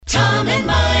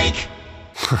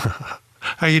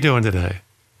How you doing today?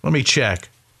 Let me check.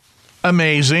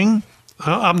 Amazing.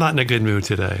 I'm not in a good mood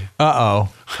today.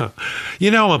 Uh-oh.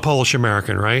 You know I'm a Polish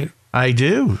American, right? I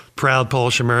do. Proud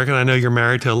Polish American. I know you're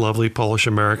married to a lovely Polish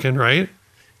American, right?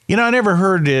 You know, I never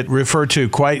heard it referred to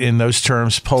quite in those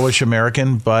terms, Polish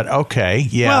American, but okay,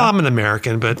 yeah. Well, I'm an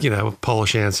American, but,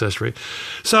 Polish ancestry.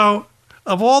 So,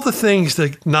 of all the things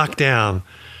to knock down,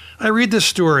 I read this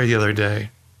story the other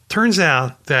day. Turns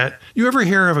out that you ever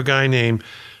hear of a guy named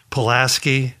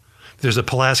Pulaski? There's a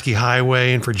Pulaski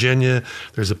Highway in Virginia.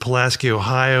 There's a Pulaski,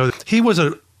 Ohio. He was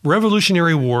a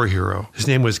Revolutionary War hero. His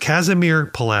name was Casimir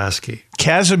Pulaski.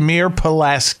 Casimir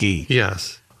Pulaski.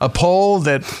 Yes. A Pole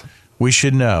that we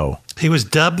should know. He was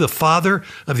dubbed the father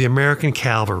of the American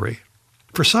cavalry.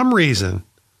 For some reason,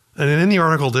 and in the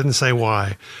article didn't say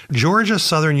why, Georgia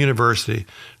Southern University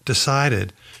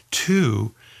decided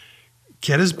to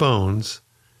get his bones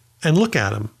and look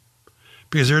at him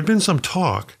because there had been some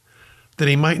talk that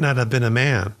he might not have been a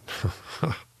man.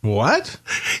 What?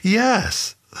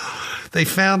 Yes. They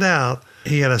found out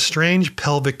he had a strange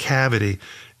pelvic cavity.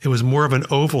 It was more of an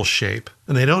oval shape.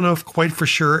 And they don't know quite for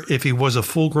sure if he was a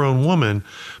full-grown woman,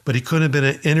 but he couldn't have been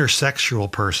an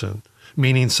intersexual person,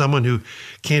 meaning someone who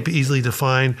can't be easily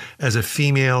defined as a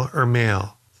female or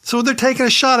male. So they're taking a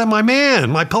shot at my man,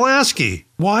 my Pulaski.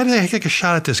 Why do they take a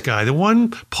shot at this guy? The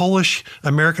one Polish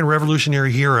American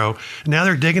revolutionary hero. Now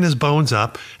they're digging his bones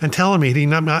up and telling me he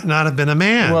not have been a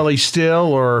man. Well, he's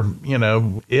still,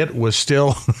 it was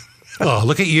still. Oh,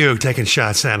 look at you taking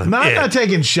shots at him. I'm not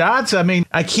taking shots. I mean,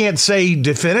 I can't say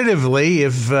definitively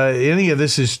if any of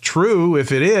this is true.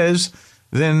 If it is,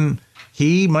 then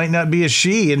he might not be a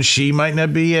she and she might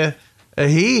not be a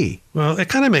he. Well, it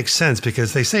kind of makes sense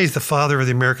because they say he's the father of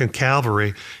the American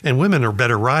cavalry, and women are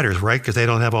better riders, right? Because they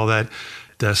don't have all that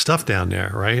stuff down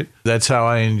there, right? That's how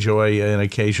I enjoy an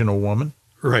occasional woman.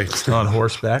 Right. On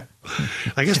horseback.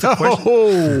 I guess the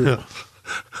question...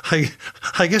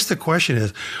 I guess the question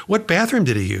is, what bathroom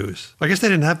did he use? I guess they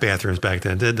didn't have bathrooms back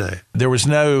then, did they? There was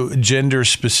no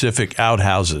gender-specific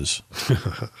outhouses.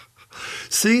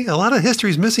 See, a lot of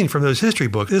history is missing from those history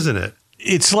books, isn't it?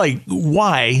 It's like,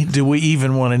 why do we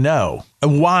even want to know?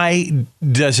 Why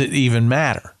does it even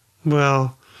matter?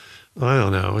 Well, I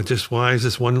don't know. It's just, why is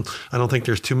this one? I don't think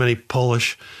there's too many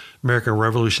Polish American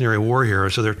Revolutionary War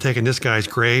heroes, so they're taking this guy's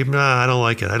grave. Nah, I don't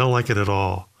like it. I don't like it at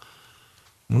all.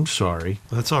 I'm sorry.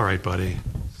 That's all right, buddy.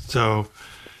 So,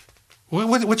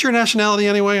 what's your nationality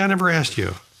anyway? I never asked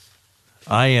you.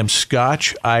 I am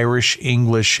Scotch, Irish,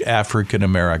 English, African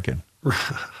American.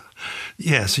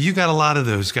 Yeah, so you got a lot of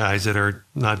those guys that are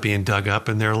not being dug up,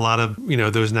 and there are a lot of,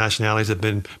 those nationalities that have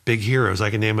been big heroes. I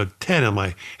can name 10 on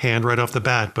my hand right off the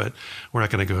bat, but we're not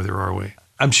going to go there, are we?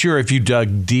 I'm sure if you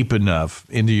dug deep enough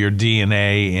into your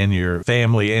DNA and your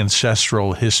family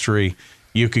ancestral history,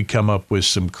 you could come up with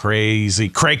some crazy,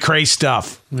 cray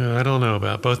stuff. No, I don't know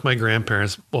about. Both my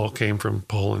grandparents all came from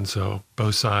Poland, so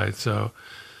both sides. So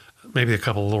maybe a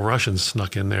couple of little Russians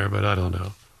snuck in there, but I don't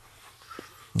know.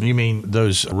 You mean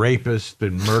those rapists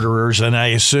and murderers, and I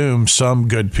assume some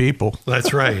good people.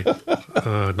 That's right.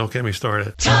 Don't get me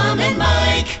started. Tom and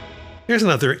Mike. Here's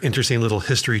another interesting little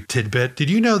history tidbit. Did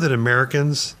you know that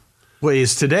Americans... Wait,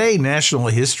 is today National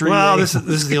History Day? Well, this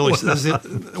is the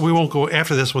only... we won't go...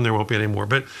 After this one, there won't be any more.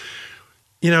 But,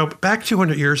 back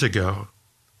 200 years ago,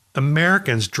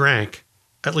 Americans drank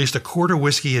at least a quart of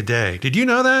whiskey a day. Did you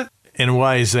know that? And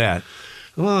why is that?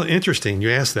 Well, interesting. You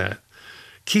asked that.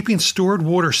 Keeping stored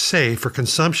water safe for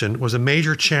consumption was a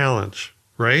major challenge,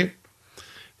 right?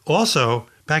 Also,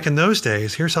 back in those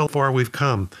days, here's how far we've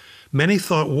come. Many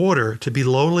thought water to be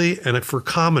lowly and for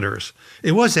commoners.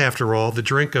 It was, after all, the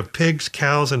drink of pigs,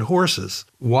 cows, and horses.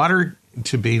 Water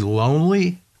to be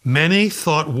lonely? Many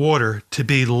thought water to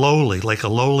be lowly, like a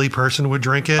lowly person would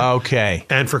drink it. Okay.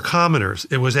 And for commoners.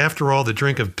 It was, after all, the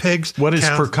drink of pigs, What is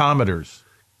cows, for commoners?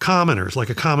 Commoners, like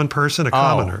a common person, a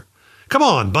commoner. Come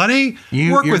on, buddy.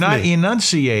 Work you're with not me.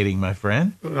 Enunciating, my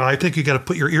friend. I think you got to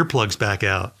put your earplugs back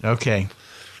out. Okay.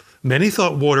 Many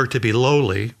thought water to be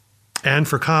lowly and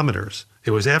for commoners.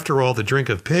 It was, after all, the drink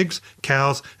of pigs,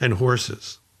 cows, and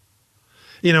horses.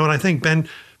 And I think Ben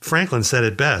Franklin said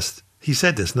it best. He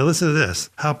said this. Now listen to this.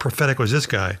 How prophetic was this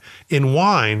guy? In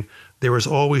wine, there is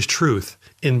always truth.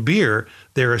 In beer,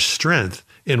 there is strength.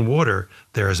 In water,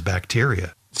 there is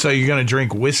bacteria. So you're going to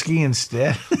drink whiskey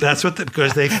instead? That's what,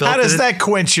 because they felt. How does that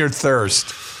quench your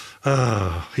thirst?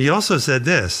 He also said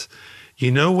this.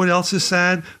 You know what else is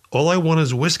sad? All I want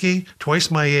is whiskey,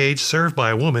 twice my age, served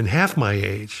by a woman half my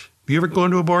age. Have you ever gone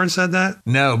to a bar and said that?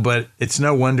 No, but it's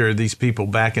no wonder these people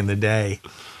back in the day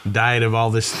died of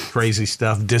all this crazy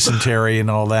stuff, dysentery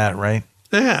and all that, right?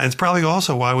 Yeah, and it's probably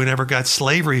also why we never got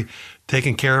slavery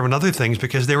taken care of and other things,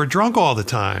 because they were drunk all the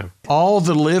time. All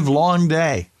the live long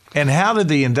day. And how did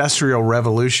the Industrial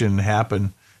Revolution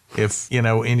happen if,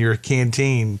 in your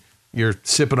canteen, you're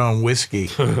sipping on whiskey?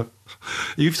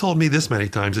 You've told me this many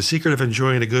times. The secret of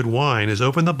enjoying a good wine is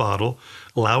open the bottle,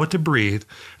 allow it to breathe.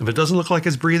 If it doesn't look like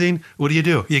it's breathing, what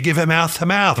do? You give it mouth to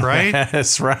mouth, right?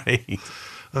 That's right.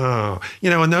 Oh,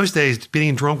 in those days,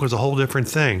 being drunk was a whole different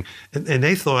thing. And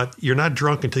they thought you're not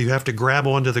drunk until you have to grab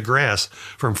onto the grass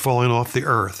from falling off the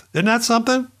earth. Isn't that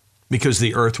something? Because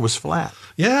the earth was flat.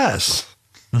 Yes.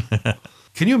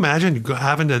 Can you imagine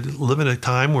having to live in a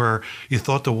time where you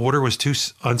thought the water was too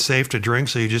unsafe to drink,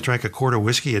 so you just drank a quart of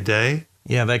whiskey a day?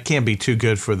 Yeah, that can't be too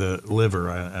good for the liver.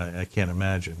 I can't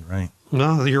imagine, right?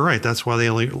 No, you're right. That's why they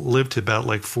only lived to about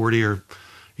like 40 or,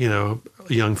 young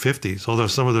 50s. Although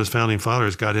some of those founding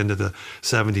fathers got into the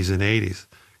 70s and 80s,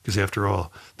 because after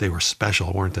all, they were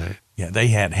special, weren't they? Yeah, they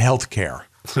had health care.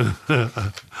 I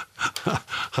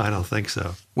don't think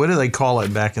so. What do they call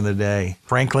it back in the day?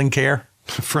 Franklin care?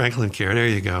 Franklin care. There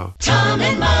you go. Tom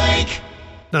and Mike.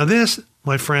 Now this,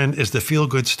 my friend, is the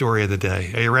feel-good story of the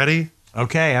day. Are you ready?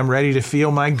 Okay, I'm ready to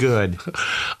feel my good.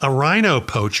 A rhino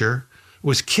poacher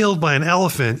was killed by an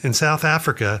elephant in South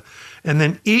Africa and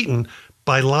then eaten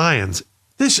by lions.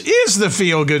 This is the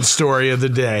feel-good story of the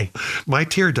day. My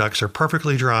tear ducts are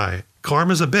perfectly dry.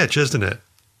 Karma's a bitch, isn't it?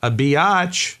 A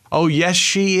biatch. Oh, yes,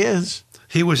 she is.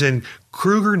 He was in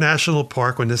Kruger National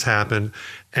Park when this happened,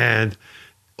 and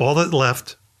all that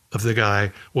left of the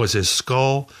guy was his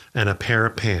skull and a pair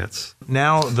of pants.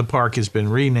 Now the park has been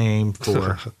renamed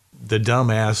for the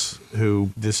dumbass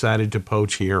who decided to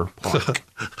poach here park.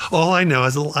 All I know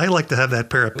is I like to have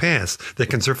that pair of pants that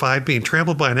can survive being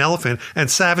trampled by an elephant and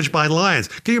savaged by lions.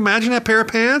 Can you imagine that pair of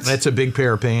pants? That's a big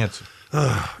pair of pants.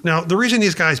 Now, the reason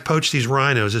these guys poach these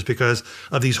rhinos is because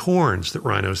of these horns that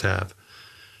rhinos have.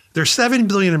 There's 7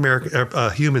 billion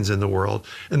humans in the world,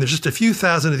 and there's just a few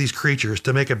thousand of these creatures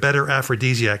to make a better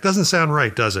aphrodisiac. Doesn't sound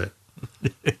right, does it?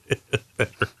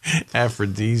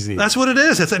 Aphrodisiac. That's what it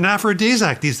is. It's an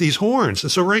aphrodisiac, these horns. And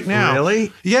so right now...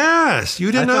 Really? Yes.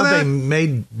 You didn't know that? I thought they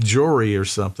made jewelry or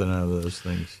something out of those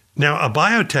things. Now, a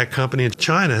biotech company in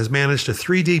China has managed to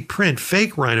 3D print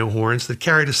fake rhino horns that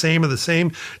carry the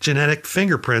same genetic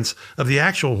fingerprints of the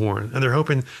actual horn. And they're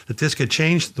hoping that this could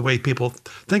change the way people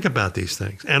think about these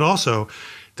things. And also,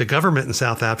 the government in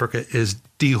South Africa is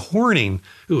dehorning.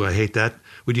 Ooh, I hate that.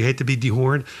 Would you hate to be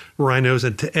dehorned? Rhinos,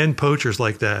 and to end poachers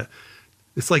like that.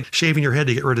 It's like shaving your head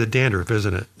to get rid of the dandruff,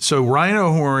 isn't it? So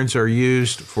rhino horns are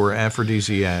used for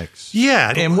aphrodisiacs.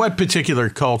 Yeah. In what particular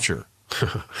culture?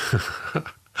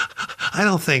 I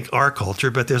don't think our culture,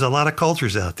 but there's a lot of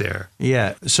cultures out there.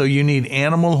 Yeah. So you need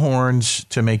animal horns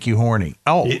to make you horny.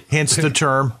 Oh, hence the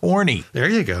term horny. There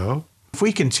you go. If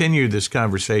we continue this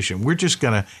conversation, we're just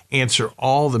going to answer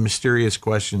all the mysterious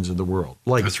questions of the world.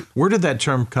 Like, where did that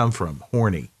term come from?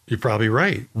 Horny. You're probably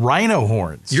right. Rhino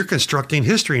horns. You're constructing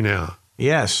history now.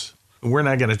 Yes. We're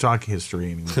not going to talk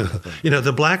history anymore.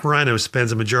 The black rhino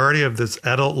spends a majority of its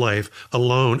adult life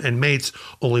alone and mates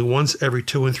only once every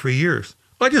 2 and 3 years.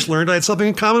 I just learned I had something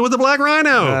in common with the black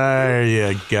rhino. There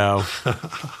you go.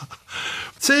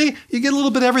 See, you get a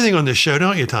little bit of everything on this show,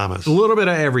 don't you, Thomas? A little bit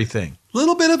of everything. A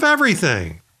little bit of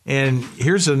everything. And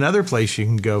here's another place you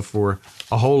can go for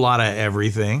a whole lot of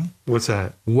everything. What's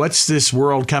that? What's this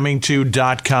world coming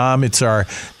to.com. It's our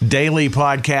daily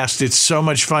podcast. It's so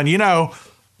much fun.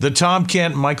 The Tom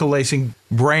Kent, Michael Lacing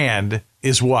brand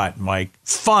is what, Mike?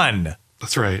 Fun.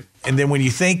 That's right. And then when you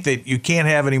think that you can't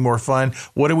have any more fun,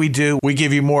 what do? We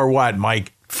give you more what,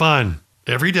 Mike? Fun.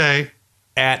 Every day.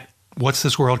 At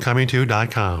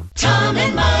whatsthisworldcomingto.com. Tom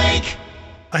and Mike.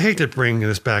 I hate to bring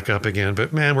this back up again,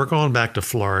 but man, we're going back to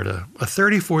Florida. A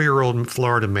 34-year-old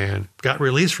Florida man got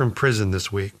released from prison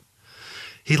this week.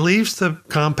 He leaves the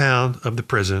compound of the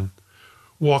prison,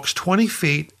 walks 20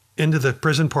 feet into the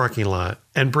prison parking lot,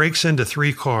 and breaks into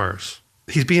 3 cars.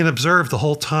 He's being observed the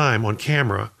whole time on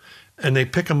camera, and they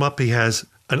pick him up. He has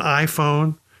an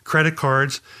iPhone, credit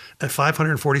cards, and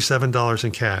 $547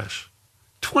 in cash.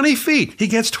 20 feet. He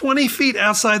gets 20 feet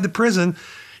outside the prison.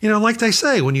 Like they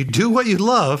say, when you do what you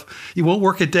love, you won't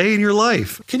work a day in your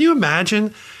life. Can you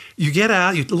imagine? You get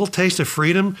out, you a little taste of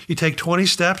freedom, you take 20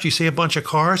 steps, you see a bunch of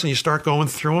cars, and you start going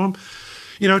through them.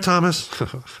 Thomas,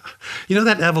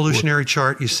 that evolutionary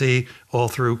chart you see all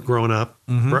through growing up?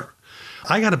 Mm-hmm.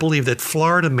 I got to believe that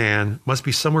Florida man must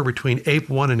be somewhere between ape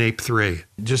 1 and ape 3.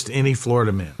 Just any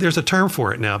Florida man. There's a term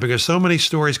for it now because so many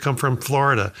stories come from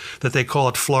Florida that they call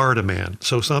it Florida man.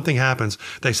 So something happens,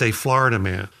 they say Florida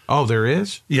man. Oh, there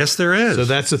is? Yes, there is. So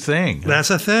that's a thing.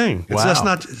 That's a thing. Wow.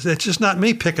 It's just not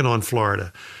me picking on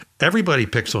Florida. Everybody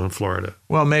picks on Florida.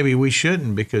 Well, maybe we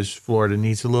shouldn't because Florida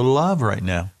needs a little love right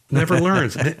now. Never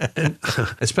learns.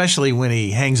 Especially when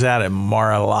he hangs out at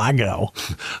Mar-a-Lago.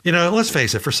 Let's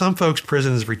face it, for some folks,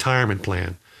 prison is a retirement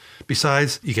plan.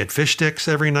 Besides, you get fish sticks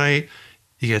every night,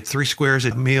 you get 3 squares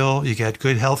a meal, you get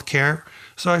good health care.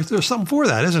 So there's something for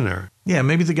that, isn't there? Yeah,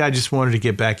 maybe the guy just wanted to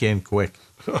get back in quick.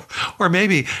 Or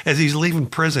maybe as he's leaving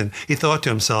prison, he thought to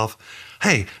himself,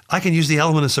 hey, I can use the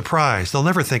element of surprise. They'll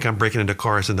never think I'm breaking into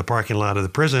cars in the parking lot of the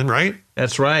prison, right?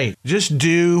 That's right. Just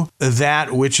do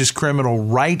that which is criminal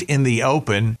right in the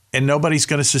open, and nobody's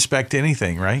going to suspect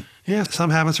anything, right? Yeah,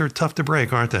 some habits are tough to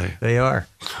break, aren't they? They are.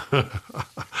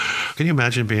 Can you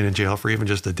imagine being in jail for even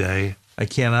just a day? I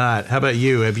cannot. How about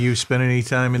you? Have you spent any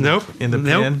time in the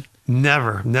pen?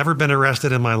 Never. Never been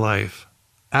arrested in my life.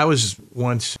 I was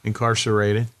once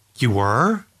incarcerated. You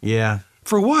were? Yeah.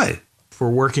 For what? For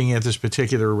working at this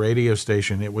particular radio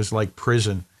station. It was like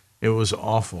prison. It was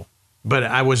awful. But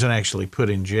I wasn't actually put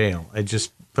in jail. It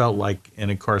just felt like an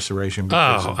incarceration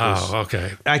because of this. Oh,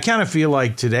 okay. I kind of feel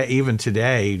like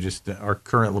today, just our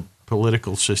current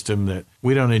political system, that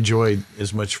we don't enjoy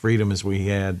as much freedom as we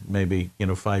had maybe,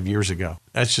 5 years ago.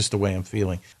 That's just the way I'm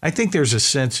feeling. I think there's a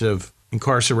sense of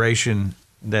incarceration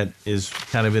that is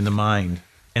kind of in the mind.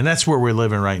 And that's where we're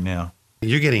living right now.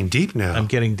 You're getting deep now. I'm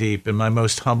getting deep, in my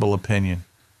most humble opinion.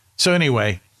 So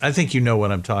anyway, I think you know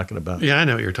what I'm talking about. Yeah, I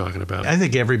know what you're talking about. I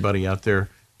think everybody out there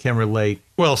can relate.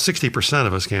 Well, 60%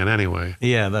 of us can anyway.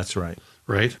 Yeah, that's right.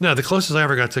 Right? No, the closest I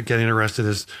ever got to getting arrested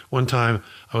is one time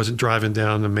I was driving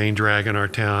down the main drag in our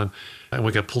town, and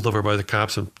we got pulled over by the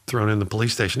cops and thrown in the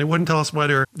police station. They wouldn't tell us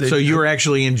why So you were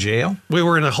actually in jail? We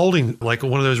were in a holding, like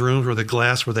one of those rooms where the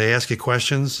glass where they ask you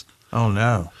questions. Oh,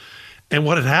 no. And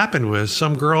what had happened was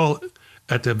some girl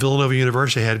at the Villanova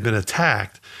University had been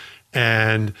attacked,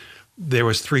 and there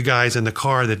was 3 guys in the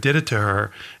car that did it to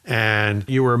her. And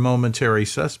you were a momentary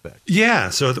suspect. Yeah.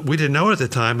 So we didn't know it at the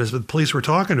time, as the police were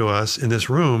talking to us in this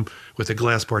room with a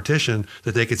glass partition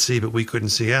that they could see, but we couldn't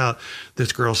see out.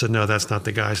 This girl said, no, that's not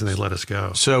the guys. And they let us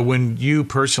go. So when you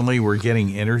personally were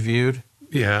getting interviewed,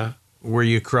 yeah, were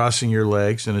you crossing your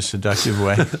legs in a seductive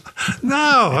way?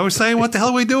 No, I was saying, what the hell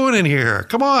are we doing in here?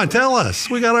 Come on, tell us.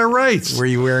 We got our rights. Were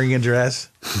you wearing a dress?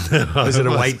 Was it a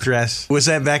white dress? Was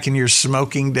that back in your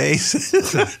smoking days?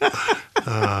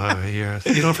 Yes.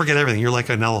 You don't forget everything. You're like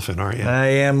an elephant, aren't you? I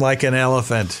am like an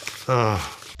elephant.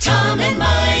 Tom and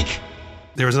Mike.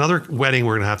 There was another wedding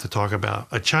we're going to have to talk about.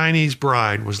 A Chinese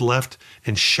bride was left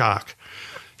in shock.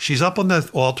 She's up on the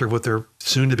altar with her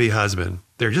soon-to-be husband.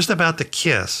 They're just about to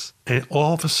kiss, and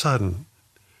all of a sudden,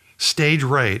 stage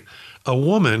right, a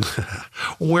woman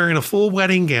wearing a full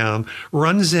wedding gown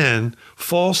runs in,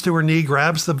 falls to her knee,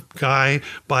 grabs the guy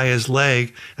by his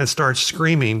leg, and starts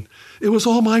screaming, "It was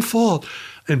all my fault,"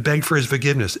 and begged for his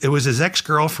forgiveness. It was his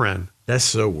ex-girlfriend. That's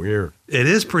so weird. It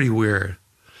is pretty weird.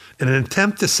 In an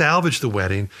attempt to salvage the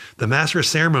wedding, the master of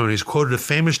ceremonies quoted a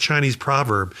famous Chinese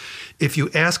proverb, "If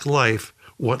you ask life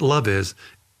what love is,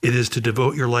 it is to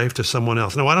devote your life to someone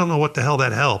else." Now, I don't know what the hell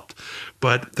that helped,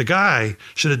 but the guy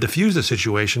should have diffused the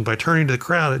situation by turning to the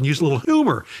crowd and used a little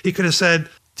humor. He could have said,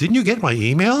 "Didn't you get my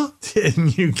email?"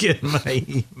 Didn't you get my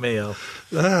email?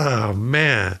 Oh,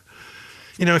 man.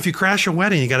 If you crash a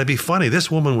wedding, you got to be funny.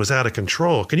 This woman was out of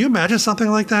control. Can you imagine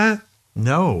something like that?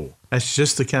 No. That's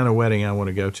just the kind of wedding I want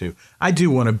to go to. I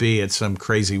do want to be at some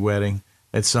crazy wedding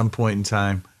at some point in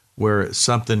time where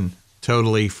something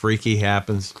totally freaky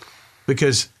happens,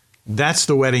 because that's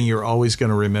the wedding you're always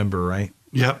going to remember, right?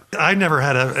 Yep. I never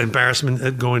had an embarrassment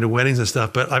at going to weddings and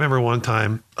stuff, but I remember one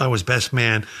time I was best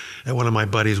man at one of my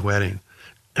buddy's wedding,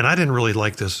 and I didn't really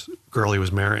like this girl he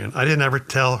was marrying. I didn't ever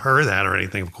tell her that or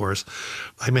anything, of course.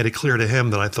 I made it clear to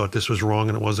him that I thought this was wrong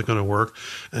and it wasn't going to work,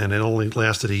 and it only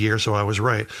lasted a year, so I was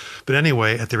right. But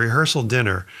anyway, at the rehearsal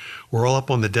dinner, we're all up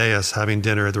on the dais having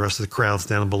dinner, the rest of the crowd's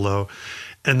down below,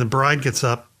 and the bride gets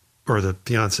up, or the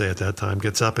fiance at that time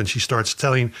gets up, and she starts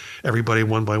telling everybody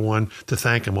one by one to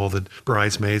thank him, all the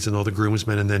bridesmaids and all the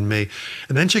groomsmen, and then me.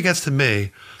 And then she gets to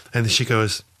me, and she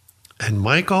goes, "And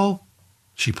Michael,"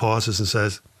 she pauses and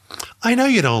says, "I know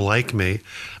you don't like me."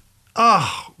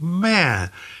 Oh, man,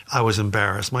 I was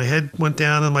embarrassed. My head went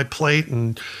down on my plate,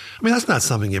 and that's not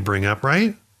something you bring up,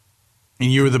 right?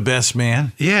 And you were the best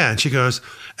man? Yeah, and she goes,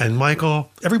 "And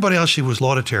Michael," everybody else, she was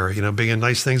laudatory, being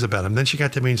nice things about him. Then she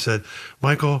got to me and said,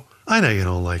 "Michael, I know you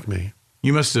don't like me."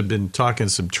 You must have been talking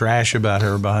some trash about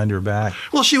her behind her back.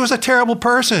 Well, she was a terrible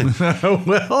person.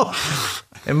 Well,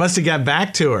 it must have got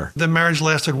back to her. The marriage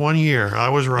lasted 1 year. I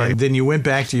was right. And then you went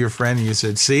back to your friend and you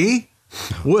said, "See?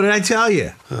 What did I tell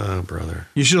you? Oh, brother.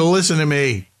 You should have listened to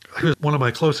me." One of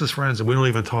my closest friends, and we don't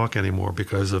even talk anymore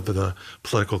because of the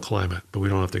political climate, but we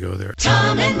don't have to go there.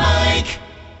 Tom and Mike.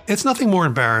 It's nothing more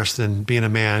embarrassed than being a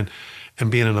man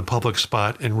and being in a public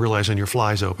spot and realizing your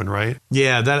fly's open, right?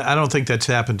 Yeah, I don't think that's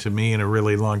happened to me in a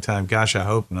really long time. Gosh, I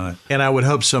hope not. And I would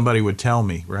hope somebody would tell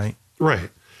me, right? Right.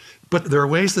 But there are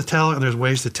ways to tell and there's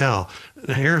ways to tell.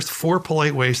 And here's 4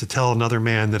 polite ways to tell another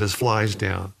man that his fly's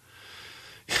down.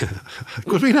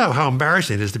 Because we know how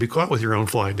embarrassing it is to be caught with your own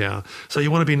fly down. So you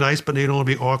want to be nice, but you don't want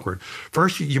to be awkward.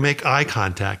 First, you make eye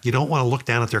contact. You don't want to look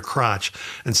down at their crotch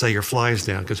and say your fly's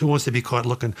down, because who wants to be caught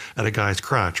looking at a guy's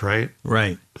crotch, right?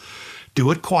 Right. Do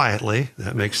it quietly.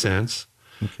 That makes sense.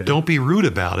 Okay. Don't be rude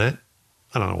about it.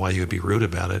 I don't know why you would be rude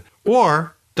about it.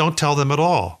 Or don't tell them at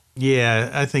all. Yeah,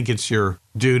 I think it's your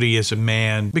duty as a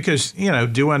man because,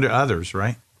 do unto others,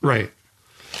 right? Right.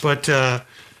 But,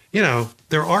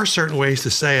 there are certain ways to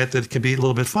say it that can be a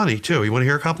little bit funny, too. You want to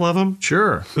hear a couple of them?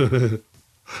 Sure.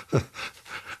 How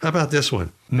about this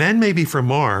one? Men may be from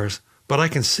Mars, but I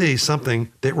can see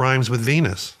something that rhymes with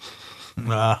Venus.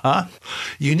 Uh-huh.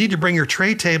 You need to bring your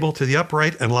tray table to the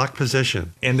upright and locked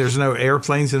position. And there's no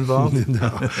airplanes involved?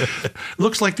 No.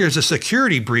 Looks like there's a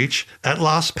security breach at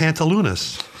Los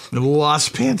Pantalones. Los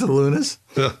Pantalones?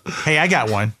 Hey, I got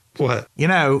one. What?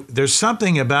 There's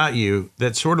something about you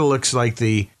that sort of looks like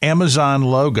the Amazon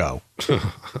logo.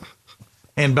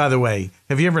 And by the way,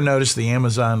 have you ever noticed the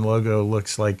Amazon logo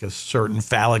looks like a certain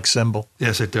phallic symbol?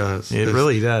 Yes, it does. It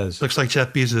really does. Looks like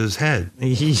Jeff Bezos' head.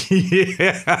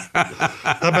 Yeah.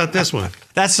 How about this one?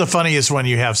 That's the funniest one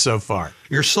you have so far.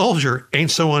 Your soldier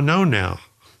ain't so unknown now.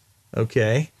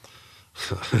 Okay.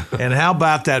 And how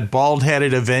about that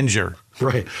bald-headed Avenger?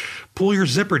 Right. Pull your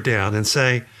zipper down and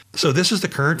say, so this is the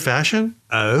current fashion?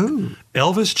 Oh.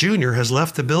 Elvis Jr. has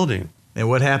left the building. And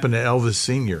what happened to Elvis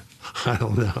Sr.? I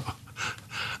don't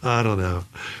know.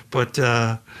 But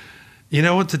you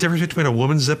know what the difference between a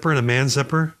woman's zipper and a man's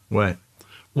zipper? What?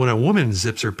 When a woman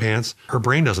zips her pants, her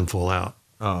brain doesn't fall out.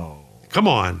 Oh. Come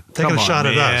on. Taking a shot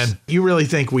at us. You really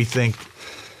think we think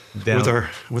down?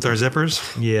 With our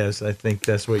zippers? Yes, I think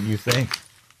that's what you think.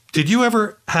 Did you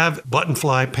ever have button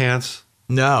fly pants?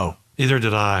 No. Neither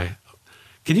did I.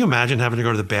 Can you imagine having to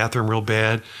go to the bathroom real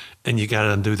bad and you got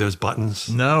to undo those buttons?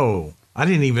 No. I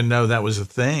didn't even know that was a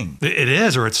thing. It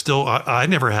is, or it's still, I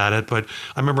never had it, but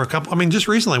I remember just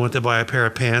recently I went to buy a pair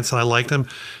of pants and I liked them.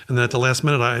 And then at the last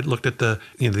minute, I looked at the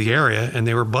area and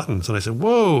they were buttons. And I said,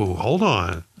 whoa, hold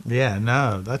on. Yeah,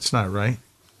 no, that's not right.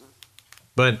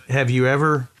 But have you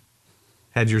ever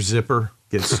had your zipper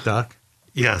get stuck?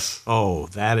 Yes. Oh,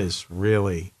 that is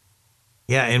really,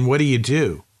 yeah. And what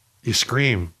do? You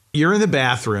scream. You're in the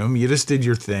bathroom. You just did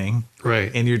your thing.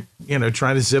 Right. And you're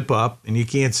trying to zip up and you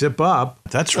can't zip up.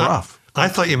 That's rough. I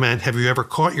thought you meant, have you ever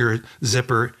caught your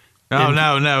zipper? Oh,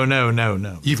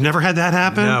 no. You've never had that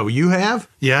happen? No, you have?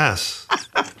 Yes.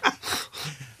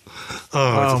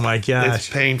 Oh my gosh. It's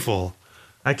painful.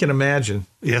 I can imagine.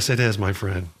 Yes, it is, my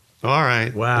friend. All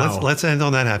right. Wow. Let's end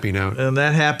on that happy note. On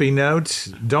that happy note,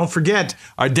 don't forget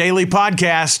our daily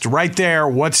podcast right there,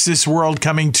 what's this world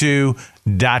coming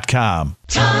to.com.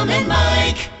 Tom and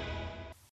Mike.